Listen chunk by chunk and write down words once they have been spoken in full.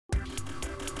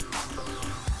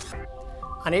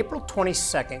On April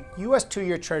 22nd, U.S.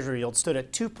 two-year Treasury yield stood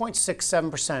at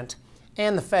 2.67%,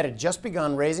 and the Fed had just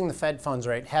begun raising the Fed funds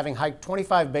rate, having hiked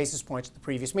 25 basis points at the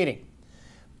previous meeting.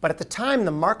 But at the time,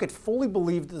 the market fully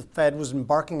believed that the Fed was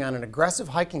embarking on an aggressive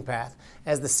hiking path,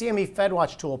 as the CME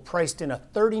FedWatch tool priced in a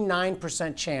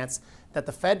 39% chance that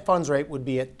the Fed funds rate would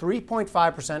be at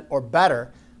 3.5% or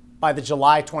better by the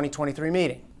July 2023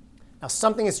 meeting. Now,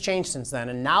 something has changed since then,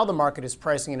 and now the market is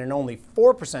pricing in an only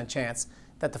 4% chance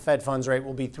that the Fed funds rate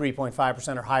will be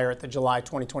 3.5% or higher at the July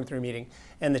 2023 meeting,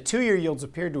 and the two-year yields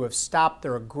appeared to have stopped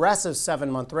their aggressive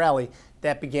 7-month rally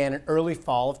that began in early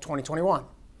fall of 2021.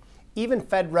 Even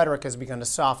Fed rhetoric has begun to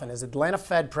soften, as Atlanta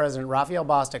Fed President Raphael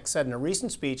Bostic said in a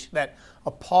recent speech that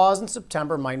a pause in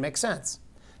September might make sense.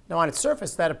 Now, on its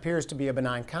surface, that appears to be a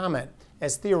benign comment,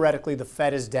 as theoretically the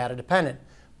Fed is data dependent,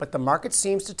 but the market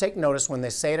seems to take notice when they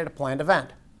say it at a planned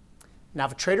event. Now,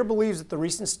 if a trader believes that the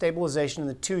recent stabilization in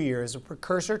the 2-year is a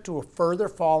precursor to a further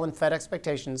fall in Fed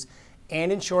expectations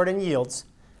and in short-end yields,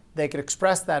 they could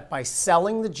express that by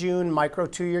selling the June micro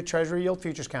 2-year Treasury yield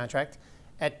futures contract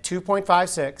at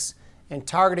 2.56 and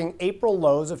targeting April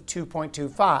lows of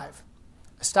 2.25.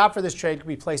 A stop for this trade could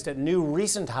be placed at new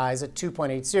recent highs at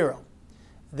 2.80.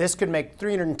 This could make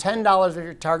 $310 if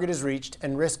your target is reached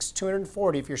and risks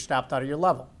 $240 if you're stopped out of your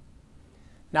level.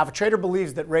 Now, if a trader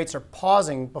believes that rates are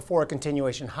pausing before a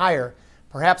continuation higher,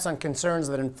 perhaps on concerns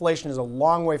that inflation is a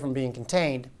long way from being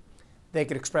contained, they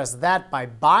could express that by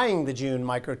buying the June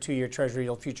micro 2-year Treasury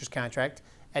yield futures contract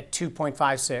at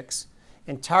 2.56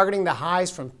 and targeting the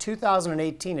highs from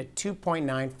 2018 at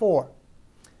 2.94.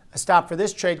 A stop for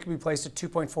this trade could be placed at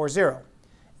 2.40.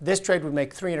 This trade would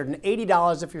make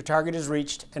 $380 if your target is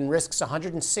reached and risks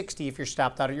 $160 if you're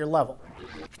stopped out of your level.